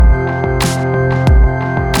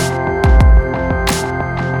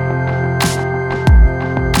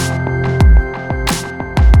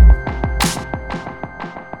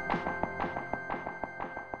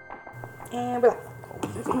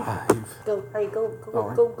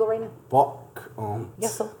right, go right now. Fuck.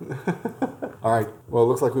 Yes, sir. All right. Well, it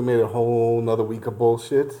looks like we made a whole nother week of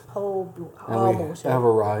bullshit. All And we bullshit. have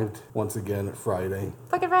arrived once again at Friday.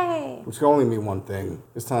 Fucking Friday. Which can only mean one thing.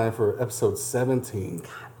 It's time for episode 17 God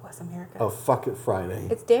bless America. of Fuck It Friday.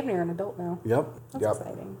 It's damn near an adult now. Yep. That's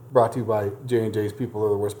exciting. Brought to you by J&J's People Are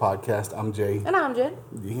the Worst podcast. I'm Jay. And I'm Jen.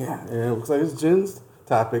 Yeah. And it looks like it's Jen's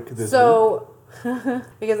topic this week. So,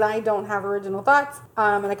 because I don't have original thoughts,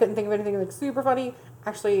 and I couldn't think of anything like super funny,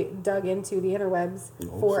 actually dug into the interwebs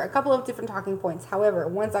for a couple of different talking points. However,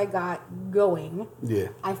 once I got going,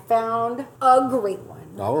 I found a great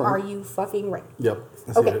one. All right. Are you fucking ready? Yep.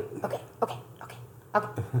 Let's Okay. hear it. Okay.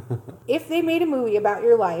 If they made a movie about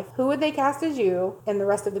your life, who would they cast as you and the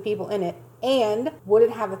rest of the people in it? And would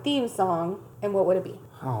it have a theme song? And what would it be?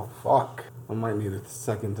 Oh, fuck. I might need a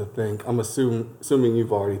second to think. I'm assuming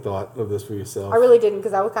you've already thought of this for yourself. I really didn't,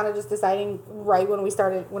 because I was kind of just deciding right when I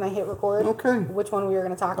hit record. Okay. Which one we were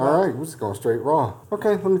going to talk about. All right, we're just going straight raw.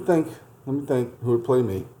 Okay, let me think. Who would play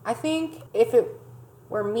me? I think if it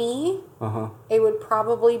were me, it would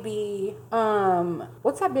probably be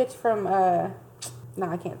what's that bitch from no,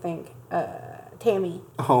 I can't think. Tammy.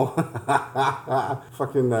 Oh,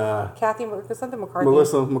 fucking Kathy, something McCarthy.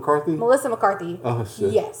 Melissa McCarthy. Melissa McCarthy. Oh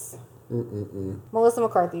shit. Yes. Melissa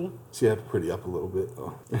McCarthy. She had to pretty up a little bit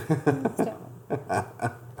though.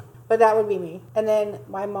 But that would be me. And then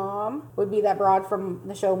my mom would be that broad from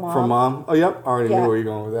the show Mom. From Mom? Oh, yep. I already knew where you're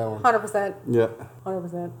going with that one. 100%. Yep.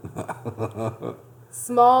 100%.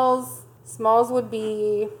 Smalls would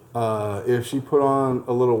be... if she put on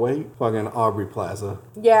a little weight, fucking Aubrey Plaza.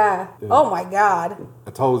 Yeah. Oh my God.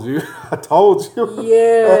 I told you. I told you.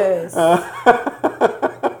 Yes.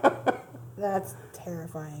 That's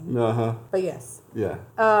terrifying. But yes. Yeah.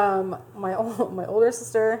 My older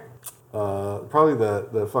sister... probably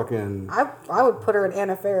the fucking... I would put her in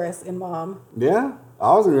Anna Faris in Mom. Yeah?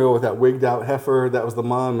 I was going to go with that wigged out heifer that was the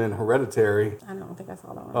mom in Hereditary. I don't think I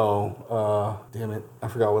saw that one. Oh, damn it. I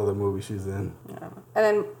forgot what other movie she's in. Yeah. And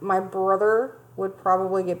then my brother would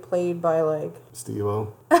probably get played by, like...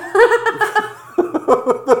 Steve-O. That's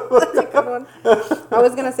a good one. I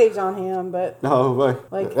was going to say John Hamm, but... No,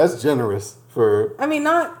 like... That's generous for... I mean,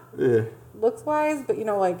 not Yeah. looks-wise, but,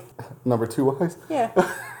 like... Number 2 wise? Yeah.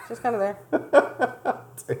 Just kind of there.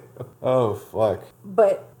 Oh, fuck.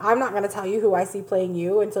 But I'm not going to tell you who I see playing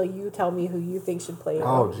you until you tell me who you think should play you.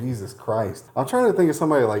 Oh, Jesus Christ. I'm trying to think of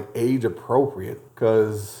somebody, like, age-appropriate,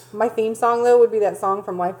 because... My theme song, though, would be that song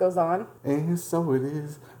from Life Goes On. And so it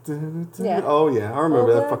is. Yeah. Oh, yeah. I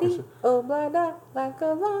remember that fucking shit. Oh, blah, blah, life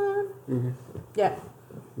goes on. Mm-hmm. Yeah.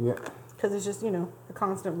 Yeah. Because it's just, a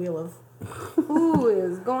constant wheel of who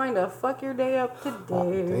is going to fuck your day up today.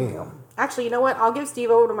 Oh, damn. Actually, you know what? I'll give Steve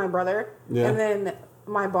over to my brother. Yeah. And then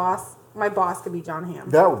my boss could be John Hamm.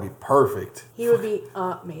 That would be perfect. He would be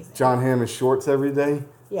amazing. John Hamm in shorts every day?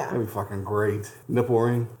 Yeah. That'd be fucking great. Nipple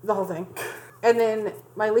ring? The whole thing. And then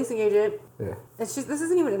my leasing agent, Yeah. and this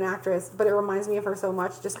isn't even an actress, but it reminds me of her so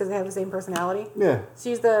much just because they have the same personality. Yeah.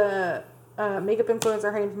 She's the makeup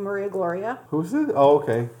influencer. Her name's Maria Gloria. Who's it? Oh,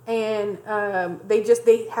 okay. And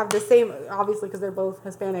they have the same, obviously because they're both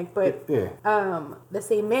Hispanic, but the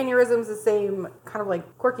same mannerisms, the same kind of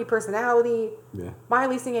like quirky personality. Yeah. My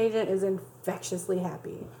leasing agent is infectiously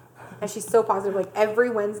happy. And she's so positive. Like every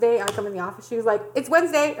Wednesday I come in the office, she was like, "It's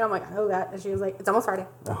Wednesday." And I'm like, "I know that." And she was like, "It's almost Friday."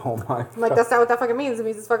 Oh my God. I'm like, "That's not what that fucking means. It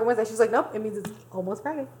means it's fucking Wednesday." She's like, "Nope, it means it's almost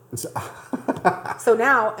Friday." So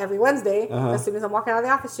now every Wednesday, as soon as I'm walking out of the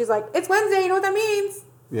office, she's like, "It's Wednesday. You know what that means?"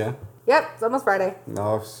 Yeah. Yep, it's almost Friday.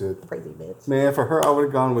 Oh, shit. Crazy bitch. Man, for her, I would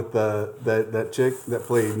have gone with that chick that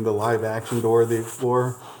played the live action Dora the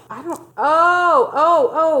Explorer. I don't.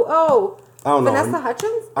 Oh. I don't know. Vanessa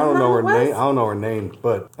Hudgens? I don't Isn't know that her who it name. was? I don't know her name,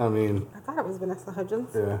 but I mean. I thought it was Vanessa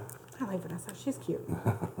Hudgens. Yeah. I like Vanessa. She's cute.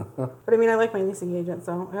 But I mean, I like my leasing agent,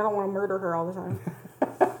 so I don't want to murder her all the time.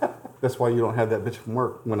 That's why you don't have that bitch from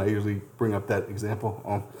work when I usually bring up that example.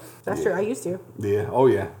 That's true. I used to. Yeah. Oh,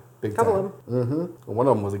 yeah. Big Couple time. of them. One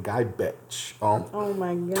of them was a guy bitch. Oh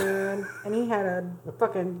my God. And he had a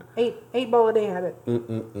fucking eight ball a day habit. Who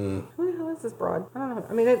the hell is this broad? I don't know.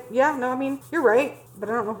 I mean, you're right, but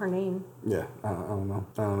I don't know her name. Yeah. I don't know.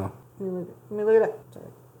 Let me look it up. Sorry.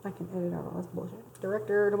 I can edit out all this bullshit.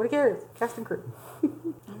 Director, nobody cares. Cast and crew. Oh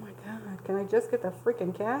my God. Can I just get the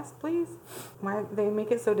freaking cast, please? Why they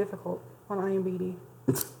make it so difficult on IMDb?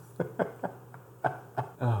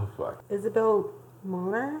 Oh, fuck. Isabel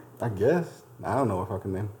Moner? I guess. I don't know her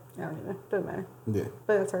fucking name. I don't know. Doesn't matter. Yeah.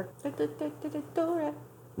 But that's her.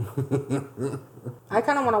 I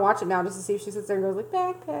kind of want to watch it now just to see if she sits there and goes like,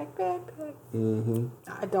 backpack. Mm-hmm.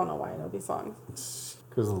 I don't know why I know these songs.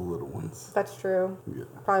 Because of the little ones. That's true. Yeah.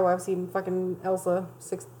 Probably why I've seen fucking Elsa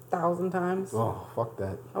 6,000 times. Oh, fuck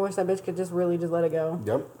that. I wish that bitch could just really just let it go.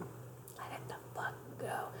 Yep. Let it the fuck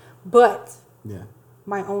go. But Yeah.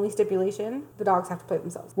 my only stipulation, the dogs have to play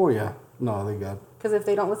themselves. Well, yeah. No, they got... Because if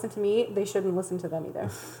they don't listen to me, they shouldn't listen to them either.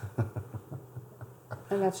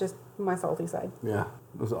 And that's just my salty side. Yeah.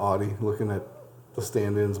 It was Audie looking at the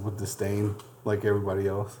stand-ins with disdain like everybody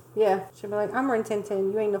else. Yeah. She'd be like, I'm Rin Tin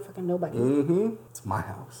Tin. You ain't no fucking nobody. Mm-hmm. It's my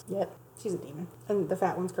house. Yep. She's a demon. And the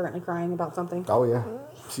fat one's currently crying about something. Oh, yeah.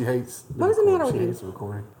 She hates... What does it matter with She you? hates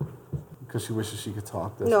recording. Because she wishes she could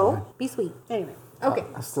talk. That's No. why. Be sweet. Anyway. Okay.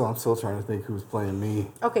 I'm still trying to think who's playing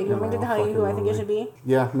me. Okay, you in want me my to own tell you who I fucking think it movie. should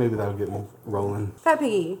be? Yeah, maybe that'll get me rolling. Fat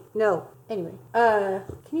Piggy. No. Anyway. Can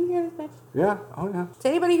you hear this bitch? Yeah. Oh, yeah. To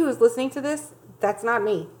anybody who is listening to this, that's not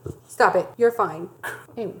me. Stop it. You're fine.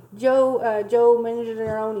 Anyway. Joe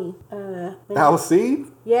Manganiello. Alcide?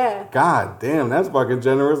 Yeah. God damn, that's fucking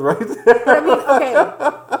generous right there. But I mean,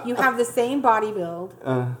 okay. You have the same body build.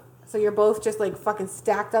 So you're both just like fucking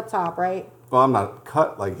stacked up top, right? Well, I'm not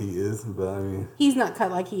cut like he is, but I mean... He's not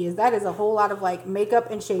cut like he is. That is a whole lot of like makeup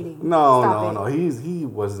and shading. No. He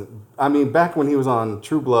wasn't... I mean, back when he was on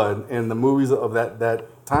True Blood and the movies of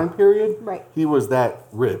that time period, Right. he was that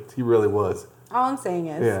ripped. He really was. All I'm saying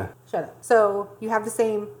is, Yeah. shut up. So you have the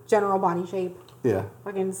same general body shape, Yeah.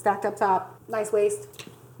 fucking stacked up top, nice waist,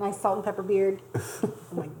 nice salt and pepper beard. Oh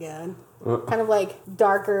my god. Kind of like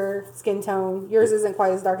darker skin tone. Yours isn't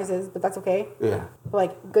quite as dark as his, but that's okay. Yeah. But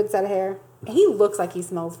like good set of hair. And he looks like he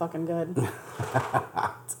smells fucking good.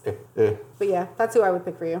 Yeah. But yeah, that's who I would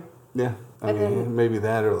pick for you. Yeah. I And mean, then- maybe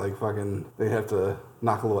that or like fucking... They have to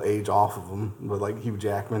knock a little age off of him with like Hugh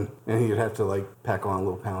Jackman. And he'd have to like pack on a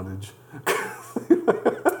little poundage.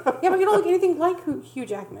 Yeah, but you don't look anything like Hugh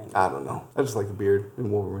Jackman. I don't know. I just like the beard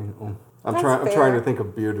in Wolverine. I'm That's trying fair. to think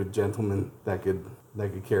of bearded gentlemen that could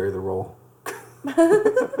carry the role.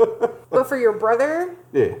 But for your brother,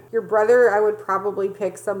 Yeah. I would probably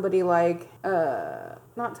pick somebody like,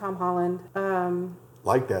 not Tom Holland.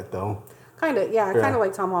 Like that though. Kind of, yeah, kind of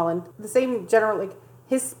like Tom Holland. The same general, like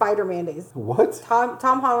his Spider-Man days. What? Tom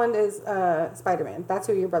Holland is Spider-Man. That's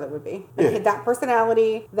who your brother would be. Like, Yeah. that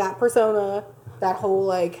personality, that persona, that whole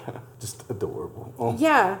like, Just adorable. Oh.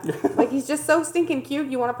 yeah, like he's just so stinking cute.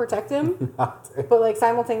 You want to protect him, Well, but like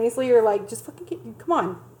simultaneously you're like, just fucking come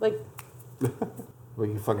on, like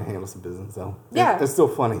you fucking handle some business though. Yeah. It's still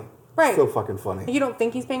funny. Right. Still fucking funny. you don't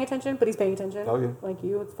think he's paying attention, but he's paying attention. Oh, yeah. Like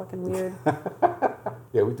you, it's fucking weird.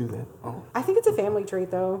 Yeah, we do that. Oh. I think it's a family trait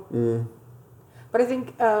though. But I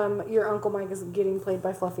think your Uncle Mike is getting played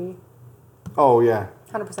by Fluffy. Oh yeah.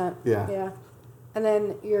 100%. Yeah. Yeah. And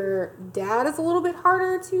then your dad is a little bit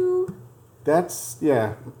harder to. That's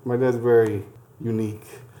my dad's very unique.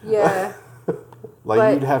 Yeah. Like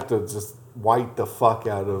But- you'd have to just white the fuck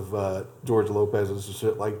out of George Lopez and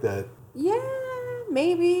shit like that. Yeah,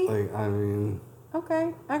 maybe. Like I mean,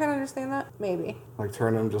 Okay, I can understand that. Maybe. like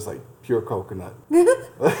turn him just like pure coconut.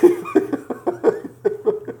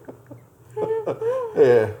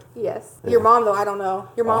 Yeah. Yes. Yeah. Your mom, though, I don't know.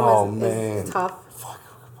 Your Oh, mom man. is tough. Fuck,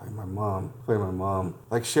 who could play my mom. Play my mom.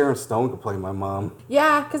 Like Sharon Stone could play my mom.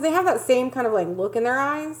 Yeah, because they have that same kind of like look in their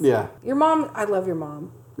eyes. Yeah. Your mom, I love your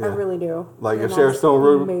mom. I Yeah. really do. Like Your if Sharon mom's Stone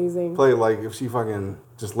would amazing. play, like if she fucking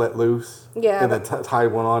just let loose. Yeah, And then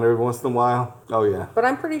tied one on every once in a while. Oh yeah. But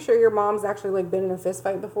I'm pretty sure your mom's actually like been in a fist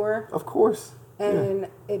fight before. Of course. And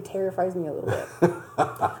it terrifies me a little bit.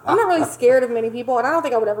 I'm not really scared of many people, and I don't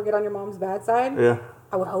think I would ever get on your mom's bad side. Yeah.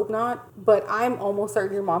 I would hope not, but I'm almost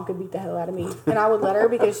certain your mom could beat the hell out of me, and I would let her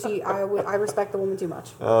because I respect the woman too much.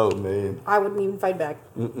 Oh man. I wouldn't even fight back.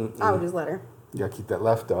 I would just let her. You gotta keep that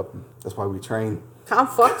left up. That's why we train. I'm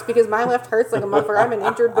fucked because my left hurts like a motherfucker. I'm an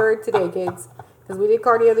injured bird today, kids, because we did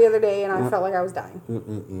cardio the other day, and I felt like I was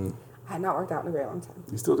dying. I had not worked out in a very long time.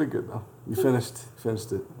 You still did good though. You finished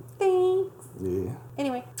it. Thanks. Yeah.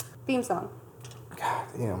 Anyway, theme song, God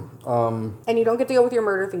damn. and you don't get to go with your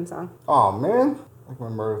murder theme song. Oh man. Like my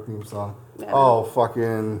murder theme song. Yeah. Oh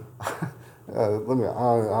fucking. I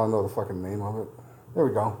don't know the fucking name of it. There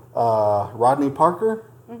we go. Rodney Parker.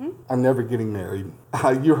 I'm never getting married.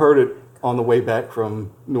 You heard it on the way back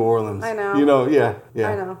from New Orleans. I know. You know, yeah.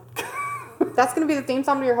 I know. That's gonna be the theme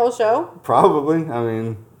song to your whole show. Probably. I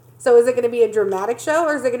mean, So is it going to be a dramatic show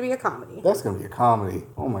or is it going to be a comedy? that's gonna be a comedy.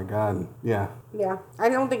 Oh my god. Yeah. Yeah. I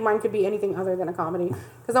don't think mine could be anything other than a comedy.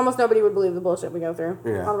 Because almost nobody would believe the bullshit we go through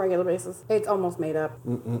Yeah. on a regular basis. It's almost made up.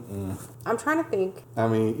 I'm trying to think. I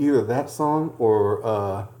mean, either that song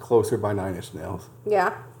or "Closer" by Nine Inch Nails.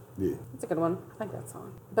 Yeah. Yeah. It's a good one. I like that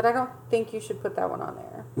song. But I don't think you should put that one on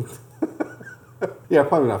there. Yeah,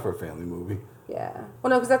 probably not for a family movie. Yeah. Well,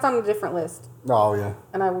 no, because that's on a different list, Oh yeah.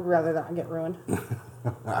 and I would rather that get ruined.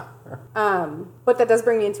 But that does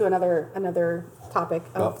bring me into another topic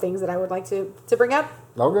of things that I would like to bring up.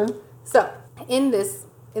 Okay. So, in this,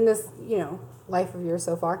 life of yours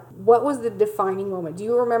so far, what was the defining moment? Do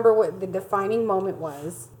you remember what the defining moment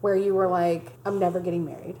was where you were like, I'm never getting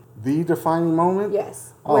married? The defining moment?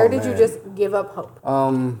 Yes. Oh, Where did you man. just give up hope?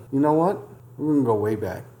 You know what? We're gonna go way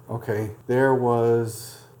back. Okay. There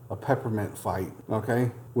was a peppermint fight,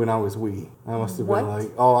 okay, when I was wee. I must have been What?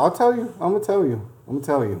 like, oh, I'll tell you. I'm gonna tell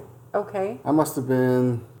you. Okay. I must have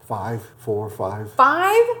been 4 or 5.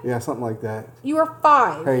 5? Yeah, something like that. You were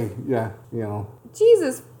 5. Hey, yeah, you know.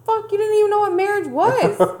 Jesus fuck, you didn't even know what marriage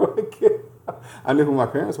was. I knew who my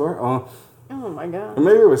parents were. Oh my God.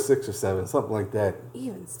 Maybe it was 6 or 7, something like that.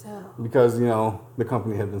 Even still. Because, the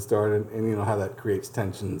company had been started and you know how that creates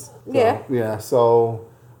tensions. So, Yeah. Yeah, so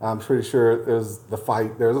I'm pretty sure there's a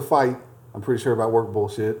fight. I'm pretty sure about work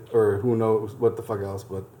bullshit or who knows what the fuck else,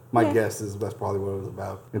 but my guess is that's probably what it was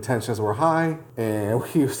about. Intentions were high, and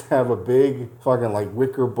we used to have a big fucking like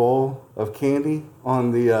wicker bowl of candy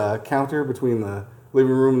on the counter between the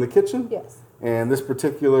living room and the kitchen. Yes. And this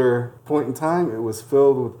particular point in time, it was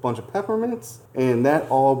filled with a bunch of peppermints, and that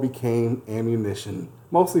all became ammunition,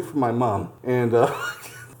 mostly for my mom. And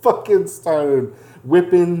fucking started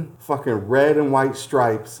whipping fucking red and white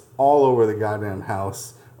stripes all over the goddamn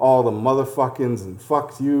house. All the motherfuckings and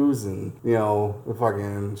fuck yous and, the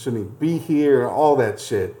fucking shouldn't even be here and all that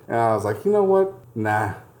shit. And I was like, you know what?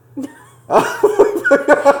 Nah.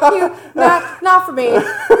 Not for me.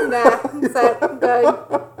 Nah, I'm set. I'm good.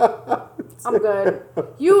 I'm good.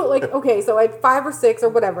 Okay, so at 5 or 6 or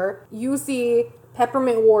whatever, you see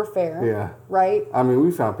peppermint warfare. Yeah. Right? I mean, we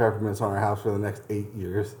found peppermints on our house for the next 8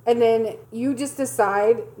 years. And then you just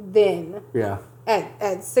decide then, Yeah.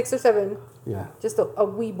 at 6 or 7, Yeah. just a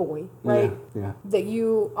wee boy, right? Yeah. That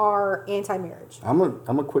you are anti-marriage. I'm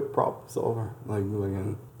a quick problem solver. Like,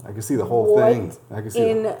 I can see the whole What thing. I can see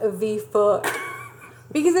in the fuck?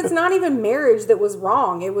 Because it's not even marriage that was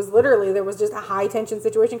wrong. It was literally, there was just a high tension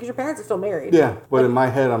situation because your parents are still married. Yeah, but in my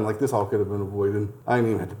head, I'm like, this all could have been avoided. I didn't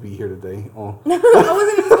even have to be here today. Oh. I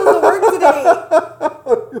wasn't even supposed to work today.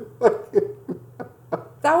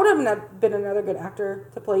 That would have been another good actor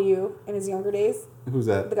to play you in his younger days. Who's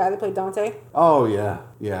that? The guy that played Dante. Oh, yeah.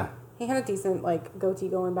 Yeah. He had a decent, goatee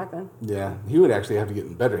going back then. Yeah. He would actually have to get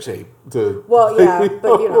in better shape to... Well, yeah,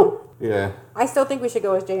 but Yeah. I still think we should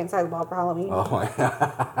go as Jay and Silent Bob for Halloween. Oh, my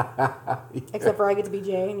God. Except for I get to be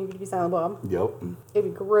Jay and you get to be Silent Bob. Yep.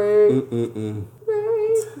 It'd be great.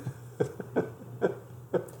 Great.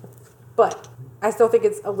 But I still think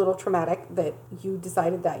it's a little traumatic that you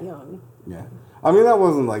decided that young. Yeah. I mean, that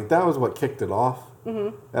was what kicked it off.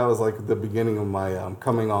 Mm-hmm. That was like the beginning of my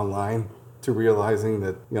coming online to realizing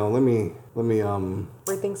that, let me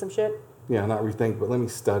Rethink some shit? Yeah, not rethink, but let me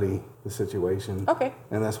study the situation. Okay.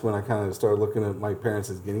 And that's when I kind of started looking at my parents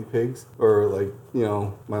as guinea pigs, or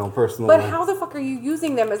my own personal. But how the fuck are you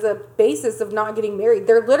using them as a basis of not getting married?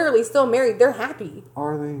 They're literally still married. They're happy.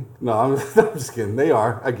 Are they? No, I'm just kidding. They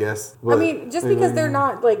are, I guess. But, I mean, just because they're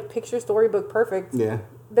not picture storybook perfect, yeah,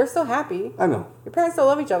 they're still happy. I know. Your parents still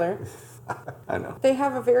love each other. I know. They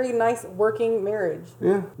have a very nice working marriage.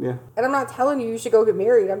 Yeah, yeah. And I'm not telling you should go get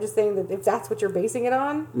married. I'm just saying that if that's what you're basing it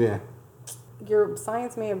on, Yeah. your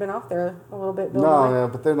science may have been off there a little bit. No,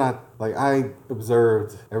 but they're not. I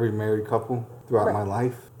observed every married couple throughout my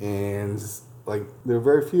life, and there are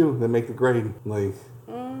very few that make the grade.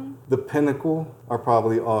 The pinnacle are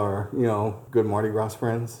probably good Mardi Gras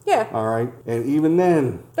friends. Yeah. All right, and even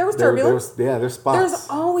then, there was turbulence. There's spots. There's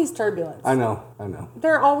always turbulence. I know.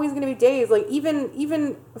 There are always going to be days,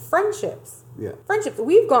 even friendships. Yeah. Friendships.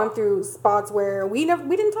 We've gone through spots where we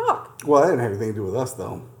didn't talk. Well, that didn't have anything to do with us,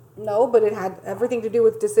 though. No, but it had everything to do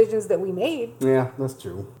with decisions that we made. Yeah, that's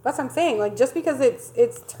true. That's what I'm saying. Just because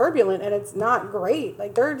it's turbulent and it's not great,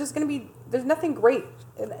 there's nothing great.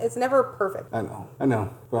 It's never perfect. I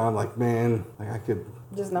know. But I'm like, man, I could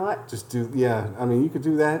just do. Yeah, I mean, you could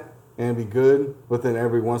do that and be good, but then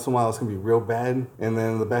every once in a while it's gonna be real bad, and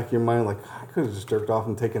then in the back of your mind, I could have just jerked off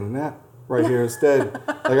and taken a nap right here instead.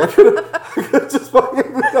 I could have just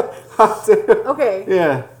fucking. Okay.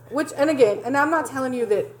 Yeah. And I'm not telling you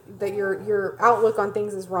that your outlook on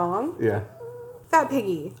things is wrong. Yeah. Fat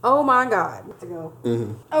Piggy. Oh my God. To go.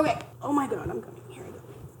 Mm-hmm. Okay. Oh my God. I'm coming. Here I go.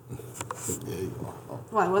 Yeah, you are.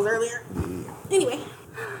 Well, I was earlier. Yeah. Anyway.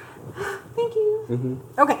 Thank you.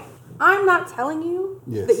 Mm-hmm. Okay. I'm not telling you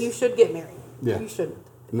that you should get married. Yeah. You shouldn't.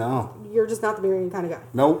 No. You're just not the marrying kind of guy.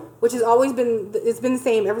 Nope. Which has always been, it's been the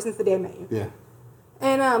same ever since the day I met you. Yeah.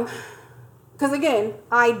 And, because again,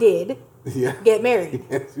 I did Yeah. get married.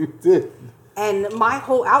 Yes, you did. And my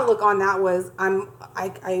whole outlook on that was I'm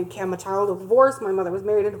a child of divorce. My mother was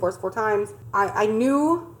married and divorced 4 times. I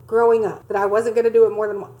knew growing up that I wasn't going to do it more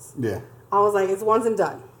than once. Yeah. I was like, it's once and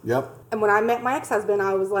done. Yep. And when I met my ex-husband,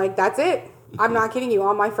 I was like, that's it. I'm not kidding you.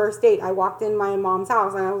 On my first date, I walked in my mom's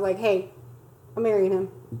house and I was like, hey, I'm marrying him.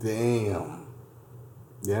 Damn.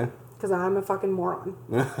 Yeah. Because I'm a fucking moron.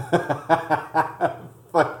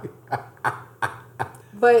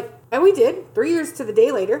 And we did. 3 years to the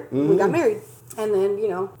day later, we got married. And then,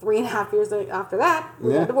 3.5 years after that,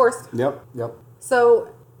 we got divorced. Yep.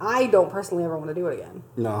 So I don't personally ever want to do it again.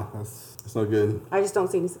 No, that's no good. I just don't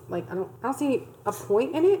see any, I don't see a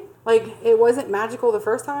point in it. Like, it wasn't magical the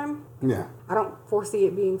first time. Yeah. I don't foresee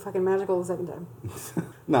it being fucking magical the second time.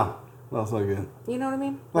 No, it's not good. You know what I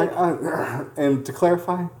mean? And to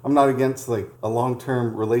clarify, I'm not against like a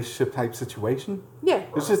long-term relationship type situation. Yeah.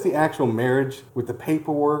 It's just the actual marriage with the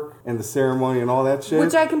paperwork and the ceremony and all that shit.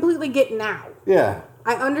 Which I completely get now. Yeah.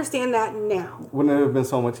 I understand that now. Wouldn't it have been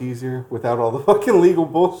so much easier without all the fucking legal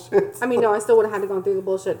bullshit? I mean, no, I still would have had to go through the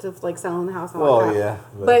bullshit to like selling the house and all that. Yeah.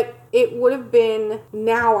 But it would have been,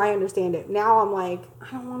 now I understand it. Now I'm like, I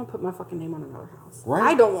don't want to put my fucking name on another house. Right.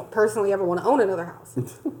 I don't personally ever want to own another house.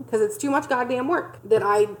 Because it's too much goddamn work that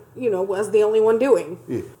I, was the only one doing.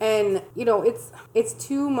 Yeah. And, it's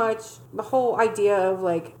too much, the whole idea of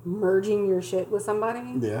like merging your shit with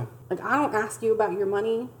somebody. Yeah. Like, I don't ask you about your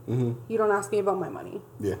money. Mm-hmm. You don't ask me about my money.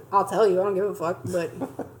 Yeah. I'll tell you. I don't give a fuck. But,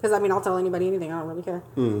 because, I'll tell anybody anything. I don't really care.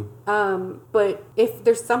 Mm. But if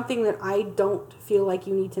there's something that I don't feel like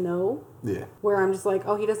you need to know, Yeah. where I'm just like,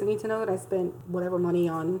 oh, he doesn't need to know that I spent whatever money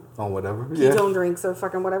on whatever. ketone drinks or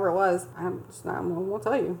fucking whatever it was. I won't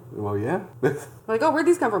tell you. Well, yeah. Like, oh, where'd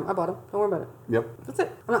these come from? I bought them. Don't worry about it. Yep. That's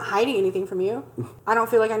it. I'm not hiding anything from you. I don't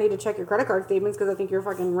feel like I need to check your credit card statements because I think you're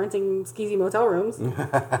fucking renting skeezy motel rooms.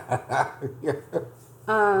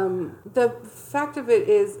 The fact of it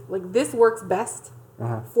is, like, this works best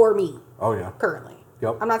for me. Oh, yeah. Currently.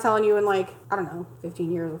 Yep. I'm not telling you in, like, I don't know,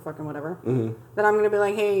 15 years or fucking whatever, that I'm going to be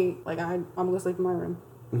like, hey, like, I'm going to sleep in my room.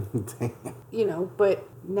 Damn. But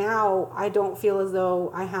now I don't feel as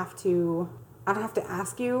though I don't have to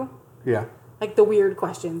ask you. Yeah. Like, the weird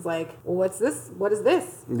questions, like, well, what's this? What is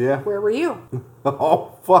this? Yeah. Where were you?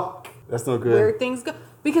 Oh, fuck. That's no good. Where things go.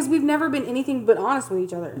 Because we've never been anything but honest with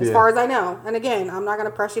each other, as far as I know. And again, I'm not going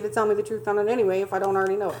to press you to tell me the truth on it anyway if I don't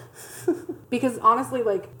already know it. Because honestly,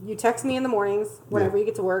 like, you text me in the mornings whenever you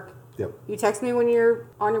get to work. Yep. You text me when you're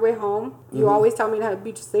on your way home. You always tell me to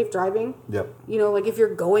be safe driving. Yep. Like, if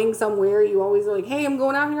you're going somewhere, you always are like, hey, I'm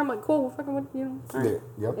going out here. I'm like, cool, well, fucking, all right.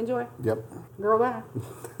 Yeah. Yep. Enjoy. Yep. Girl, bye.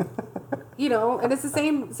 And it's the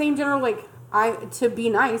same general, like, to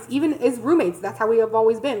be nice, even as roommates, that's how we have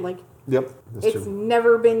always been. Like, yep. That's it's true.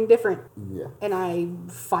 never been different. Yeah. And I'm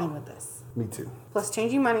fine with this. Me too. Plus,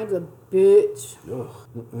 changing my name's a bitch.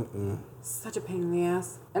 Ugh. Such a pain in the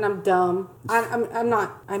ass. And I'm dumb. I'm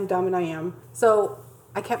not. I'm dumb and I am. So,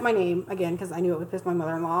 I kept my name, again, because I knew it would piss my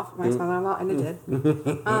mother-in-law off, my ex-mother-in-law, and it did.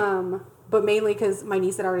 But mainly because my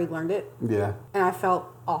niece had already learned it. Yeah. And I felt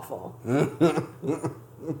awful.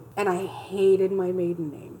 And I hated my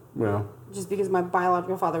maiden name. Well. Just because my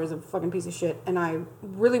biological father was a fucking piece of shit, and I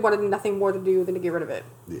really wanted nothing more to do than to get rid of it.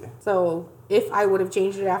 Yeah. So if I would have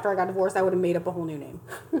changed it after I got divorced, I would have made up a whole new name.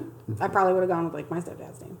 I probably would have gone with like my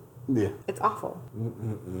stepdad's name. Yeah. It's awful.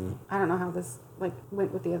 I don't know how this like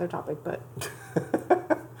went with the other topic, but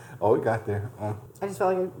Oh, it got there. I just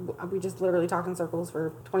felt like we just literally talked in circles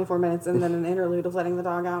for 24 minutes and then an interlude of letting the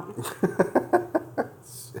dog out.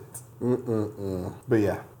 Shit. But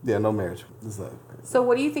yeah, no marriage. So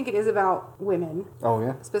what do you think it is about women? Oh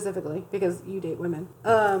yeah. Specifically, because you date women.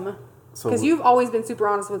 So Because you've always been super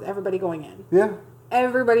honest with everybody going in. Yeah.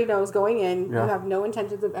 Everybody knows going in, Yeah. you have no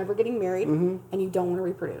intentions of ever getting married, and you don't want to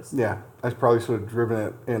reproduce. Yeah, I probably should have driven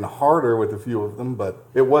it in harder with a few of them, but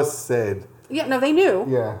it was said. Yeah, no, they knew.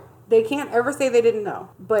 Yeah. They can't ever say they didn't know.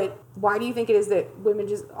 But why do you think it is that women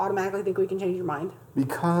just automatically think we can change your mind?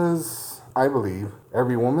 Because I believe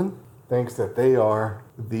every woman thinks that they are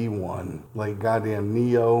the one. Like goddamn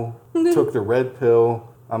Neo took the red pill.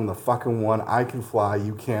 I'm the fucking one. I can fly.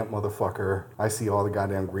 You can't, motherfucker. I see all the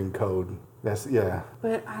goddamn green code. Yeah.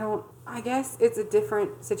 But I guess it's a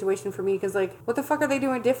different situation for me because, like, what the fuck are they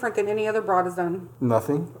doing different than any other broad has done?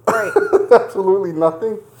 Nothing. Right. Absolutely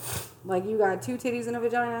nothing. Like, you got 2 titties and a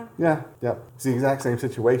vagina? Yeah. It's the exact same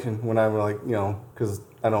situation when I'm like, because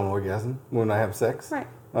I don't orgasm when I have sex. Right.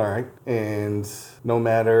 All right. And no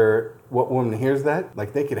matter what woman hears that,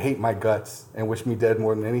 like, they could hate my guts and wish me dead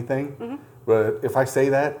more than anything. But if I say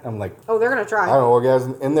that, I'm like, Oh, they're going to try. I don't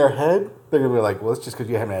orgasm. In their head, they're going to be like, well, it's just because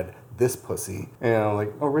you haven't had this pussy. And I'm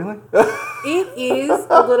like, oh, really? It is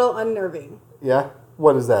a little unnerving Yeah?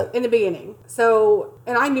 What is that? in the beginning. So,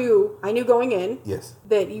 and I knew going in Yes.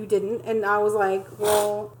 that you didn't. And I was like,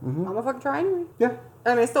 well, I'm going to fucking try anyway. Yeah.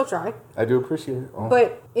 I mean, I still try. I do appreciate it. Oh.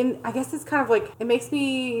 But I guess it's kind of like, it makes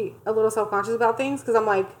me a little self-conscious about things because I'm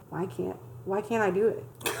like, why can't I do it?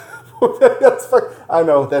 That's I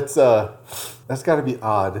know that's got to be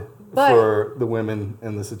odd But for the women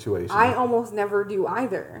in the situation. I almost never do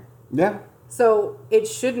either. Yeah. So it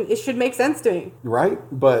should make sense to me. Right,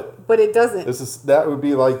 but it doesn't. that would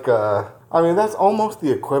be like I mean that's almost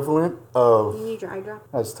the equivalent of. You need your eye drop.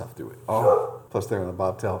 That's tough to do it. Oh, plus they're on the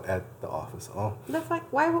bobtail at the office. Oh, That's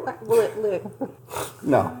like why will it live?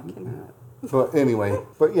 no. I cannot. But anyway,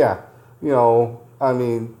 but yeah, I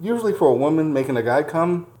mean, usually for a woman making a guy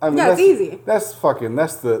come, I mean, Yeah, it's easy. That's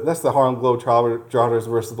the Harlem Globetrotters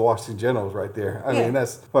versus the Washington Generals right there. I mean,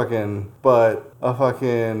 that's fucking. But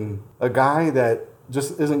a guy that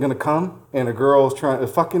just isn't gonna come, and a girl's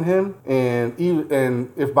fucking him, and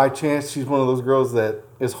if by chance she's one of those girls that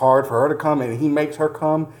it's hard for her to come, and he makes her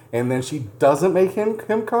come, and then she doesn't make him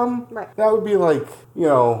come. Right. That would be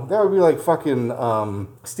like fucking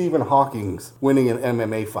Stephen Hawking's winning an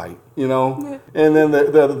MMA fight, Yeah. And then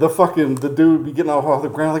the dude be getting off the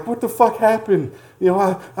ground like, what the fuck happened? I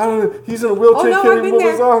don't know. He's in a wheelchair, Oh, no, can't I've even been move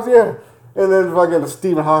his there. arms. Yeah. And then fucking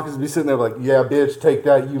Stephen Hawking be sitting there like, yeah, bitch, take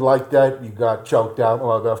that. You like that? You got choked out,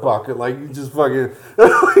 motherfucker. Like, you just fucking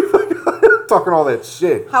talking all that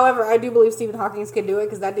shit. However, I do believe Stephen Hawking could do it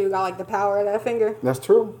because that dude got like the power of that finger. That's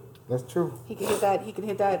true. That's true. He could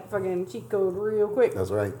hit that fucking cheat code real quick.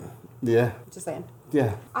 That's right. Yeah. Just saying.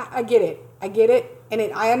 Yeah. I get it. And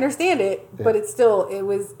I understand it, but it's still, it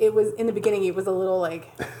was in the beginning, it was a little like,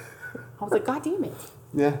 I was like, God damn it.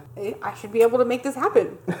 Yeah. I should be able to make this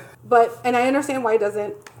happen. And I understand why it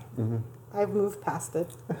doesn't. Mm-hmm. I've moved past it.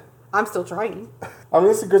 I'm still trying. I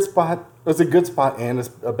mean, it's a good spot. It's a good spot and it's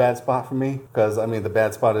a bad spot for me. Because, I mean, the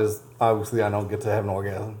bad spot is, obviously, I don't get to have an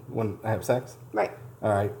orgasm when I have sex. Right.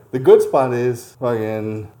 All right. The good spot is,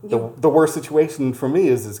 fucking, the worst situation for me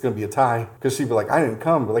is it's going to be a tie. Because she'd be like, I didn't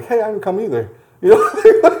come. But like, hey, I didn't come either. Me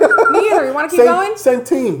either. You want to keep going? Same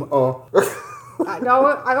team. No,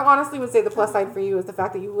 I honestly would say the plus side for you is the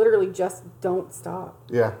fact that you literally just don't stop.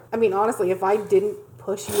 Yeah. I mean, honestly, if I didn't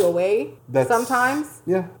push you away sometimes,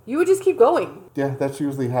 yeah, you would just keep going. Yeah, that's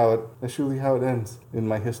usually how it ends in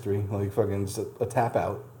my history. Like fucking just a tap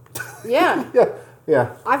out. Yeah.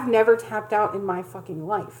 Yeah. I've never tapped out in my fucking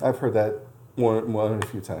life. I've heard that more than a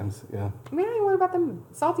few times. Yeah. I mean, I ain't worried about them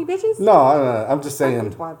salty bitches. No, I'm just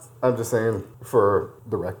saying. Twats. I'm just saying for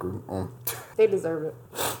the record. They deserve it.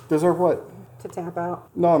 Deserve what? To tap out.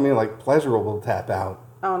 No, I mean like pleasurable tap out.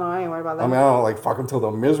 Oh no, I ain't worried about that. I mean, I don't like fuck them till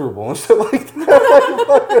they're miserable and shit like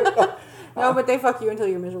that. No, but they fuck you until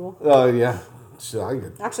you're miserable. Oh yeah. Shit,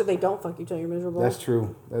 Actually, they don't fuck you till you're miserable. That's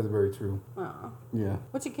true. That's very true. Yeah.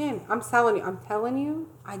 Which again, I'm telling you,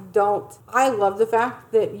 I love the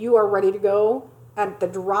fact that you are ready to go at the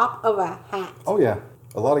drop of a hat. Oh yeah.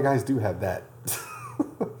 A lot of guys do have that.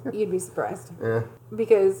 You'd be surprised. Yeah.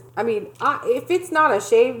 Because I mean, if it's not a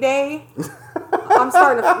shave day, we're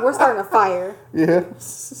starting a fire. Yeah.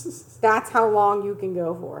 That's how long you can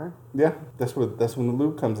go for. Yeah, that's when the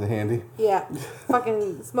lube comes in handy. Yeah.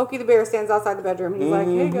 Fucking Smokey the Bear stands outside the bedroom. He's like,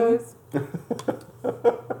 hey guys.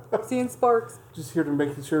 I'm seeing sparks. Just here to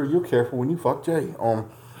make sure you're careful when you fuck Jay.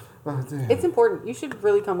 It's important. You should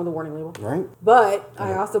really come with a warning label. Right. But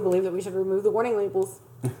I also believe that we should remove the warning labels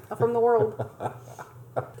from the world.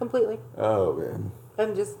 Completely. Oh man.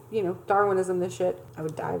 And just, Darwinism this shit. I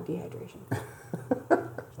would die of dehydration.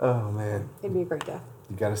 Oh man. It'd be a great death.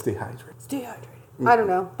 You gotta stay hydrated. Stay hydrated. I don't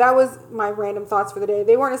know. That was my random thoughts for the day.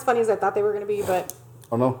 They weren't as funny as I thought they were going to be, but...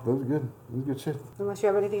 Oh no, that was good. That was good shit. Unless you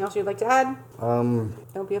have anything else you'd like to add.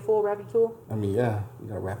 Don't be a fool, wrap your tool. I mean, yeah, you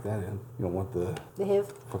gotta wrap that in. You don't want the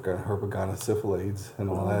HIV. fucking herpagona syphilades and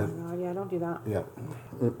all that. Oh my god, yeah, don't do that. Yeah.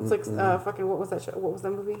 It's like fucking, what was that show? What was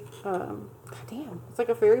that movie? God damn. It's like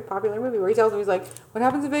a very popular movie where he tells him, he's like, what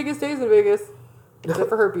happens in Vegas stays in Vegas. Except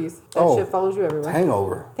for herpes. That shit follows you everywhere.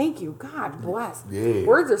 Hangover. Thank you. God bless. Yeah.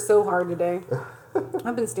 Words are so hard today.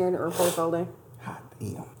 I've been staring at reports all day. God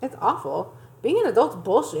damn. It's awful. Being an adult's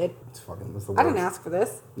bullshit. It's fucking, that's the worst. I didn't ask for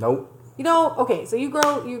this. Nope. Okay, so you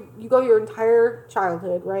go your entire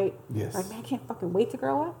childhood, right? Yes. Like, man, I can't fucking wait to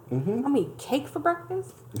grow up. Mm-hmm. I'm gonna eat cake for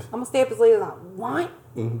breakfast. I'm gonna stay up as late as I want.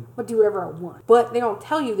 Mm-hmm. I'm gonna do whatever I want. But they don't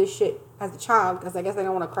tell you this shit as a child, because I guess they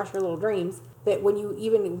don't want to crush your little dreams, that when you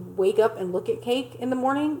even wake up and look at cake in the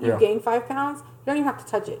morning, you gain 5 pounds. You don't even have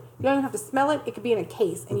to touch it. You don't even have to smell it. It could be in a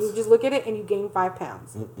case, and you just look at it and you gain 5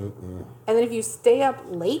 pounds. And then if you stay up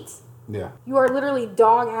late Yeah. You are literally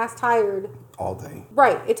dog ass tired. All day.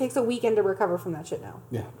 Right. It takes a weekend to recover from that shit now.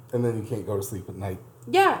 Yeah. And then you can't go to sleep at night.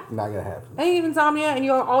 Yeah. Not gonna happen. And you have insomnia, and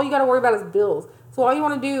all you got to worry about is bills. So all you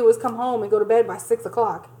want to do is come home and go to bed by 6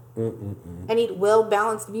 o'clock. And eat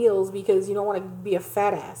well-balanced meals because you don't want to be a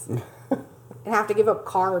fat ass. And have to give up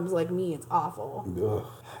carbs like me. It's awful. Ugh.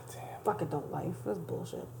 Damn. Fuck adult life. This is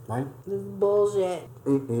bullshit. Right? This is bullshit. I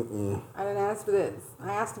didn't ask for this.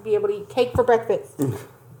 I asked to be able to eat cake for breakfast. They're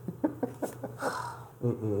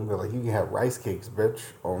like, you can have rice cakes, bitch.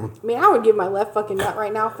 I mean, I would give my left fucking nut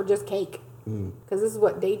right now for just cake. Because this is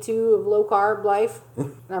what, day 2 of low carb life.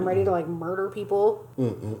 And I'm ready to like murder people.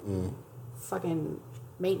 Fucking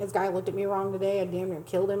maintenance guy looked at me wrong today. I damn near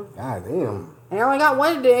killed him. God damn. And I only got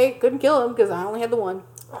one today. Couldn't kill him because I only had the one.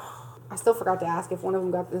 I still forgot to ask if one of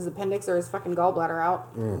them got his appendix or his fucking gallbladder out.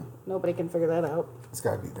 Nobody can figure that out. It's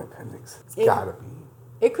gotta be the appendix. It's gotta be.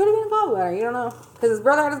 It could have been a gallbladder. You don't know. Because his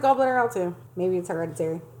brother had his gallbladder out too. Maybe it's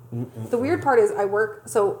hereditary. The weird part is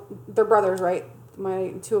so they're brothers, right?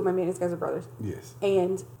 Two of my maintenance guys are brothers. Yes.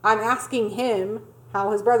 And I'm asking him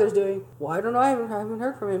how his brother's doing. Well, I don't know. I haven't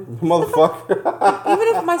heard from him. Motherfucker. Even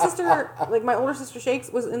if my sister, like my older sister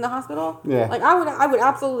Shakes, was in the hospital, yeah, like I would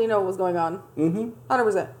absolutely know what was going on.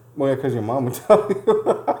 100%. Well, yeah, because your mom would tell you.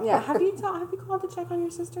 Yeah, have you called to check on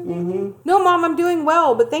your sister lately? No, Mom, I'm doing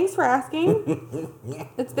well, but thanks for asking.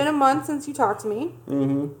 It's been a month since you talked to me.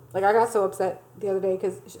 Like, I got so upset the other day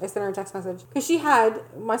because I sent her a text message. Because she had,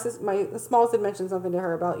 my smallest had mentioned something to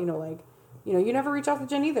her about, you never reach out to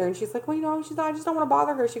Jen either. And she's like, well, I just don't want to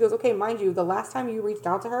bother her. She goes, okay, mind you, the last time you reached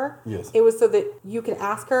out to her, yes, it was so that you could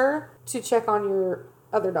ask her to check on your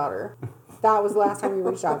other daughter. That was the last time we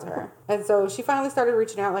reached out to her. And so she finally started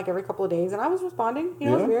reaching out like every couple of days, and I was responding.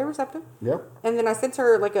 I was very receptive. Yep. And then I sent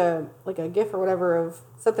her like a GIF or whatever of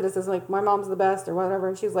something that says like, my mom's the best or whatever,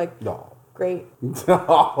 and she's like, no, great.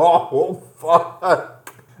 Oh fuck.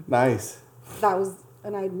 Nice. That was,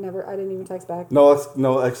 and I didn't even text back. No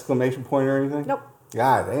exclamation point or anything? Nope.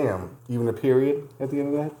 God damn. Even a period at the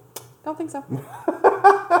end of that? Don't think so.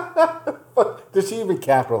 Did she even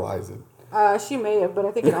capitalize it? She may have, but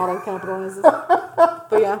I think it auto capitalizes.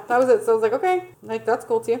 But yeah, that was it. So I was like, okay, like that's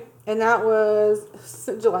cool too. And that was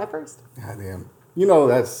July 1st. God damn. It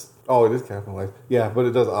is capitalized. Yeah, but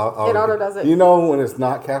it does auto. It auto does it. When it's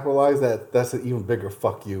not capitalized, that's an even bigger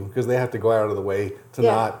fuck you because they have to go out of the way to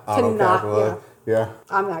not auto capitalize. Yeah.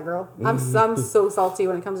 I'm that girl. I'm so salty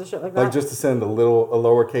when it comes to shit like that. Like just to send a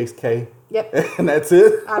lowercase k. Yep. And that's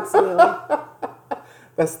it. Absolutely.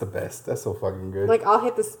 That's the best. That's so fucking good. Like, I'll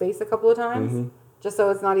hit the space a couple of times, just so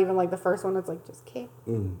it's not even like the first one. It's like just K.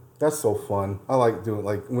 That's so fun. I like doing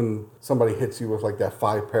like when somebody hits you with like that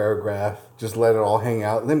 5-paragraph. Just let it all hang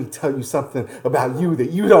out. Let me tell you something about you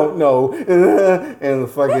that you don't know, and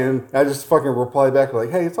I just fucking reply back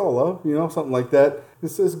like, hey, it's all love, something like that.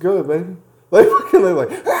 It's good, baby. Like fucking they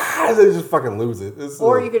just fucking lose it.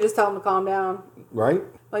 Or you could just tell them to calm down. Right.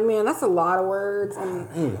 Like, man, that's a lot of words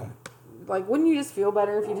and. Like, wouldn't you just feel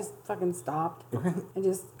better if you just fucking stopped and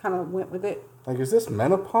just kind of went with it? Like, is this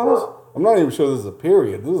menopause? I'm not even sure this is a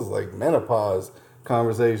period. This is like menopause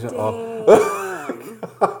conversation. Damn.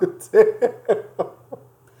 God damn.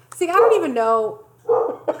 See, I don't even know.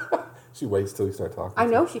 She waits till you start talking. I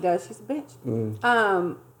know she does. She's a bitch.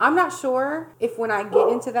 I'm not sure if when I get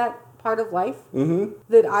into that part of life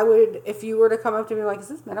that I would, if you were to come up to me like, is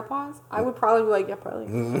this menopause? I would probably be like, yeah, probably.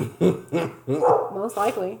 Most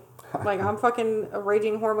likely. Like, I'm fucking a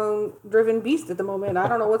raging hormone-driven beast at the moment. I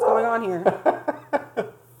don't know what's going on here.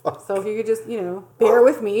 So if you could just, bear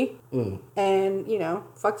with me and,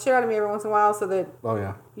 fuck the shit out of me every once in a while so that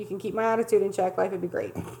you can keep my attitude in check, life would be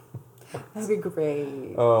great. That'd be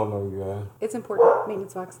great. Oh, my God. It's important.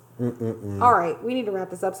 Maintenance sucks. All right. We need to wrap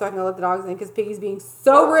this up so I can go let the dogs in because Piggy's being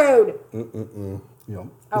so rude. Yep.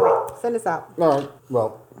 All right. Send us out. All right.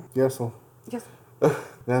 Well, yes. Yes. That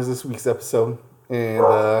was this week's episode. And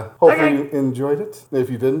hopefully you enjoyed it. If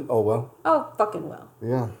you didn't, oh well. Oh, fucking well.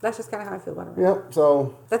 Yeah. That's just kind of how I feel about it right now.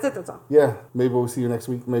 So. That's it. That's all. Yeah. Maybe we'll see you next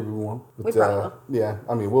week. Maybe we won't. But, we probably will. Yeah.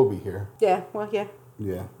 I mean, we'll be here. Yeah. Well, yeah.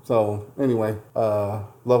 Yeah. So, anyway,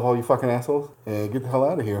 love all you fucking assholes. And get the hell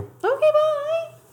out of here. Okay, bye.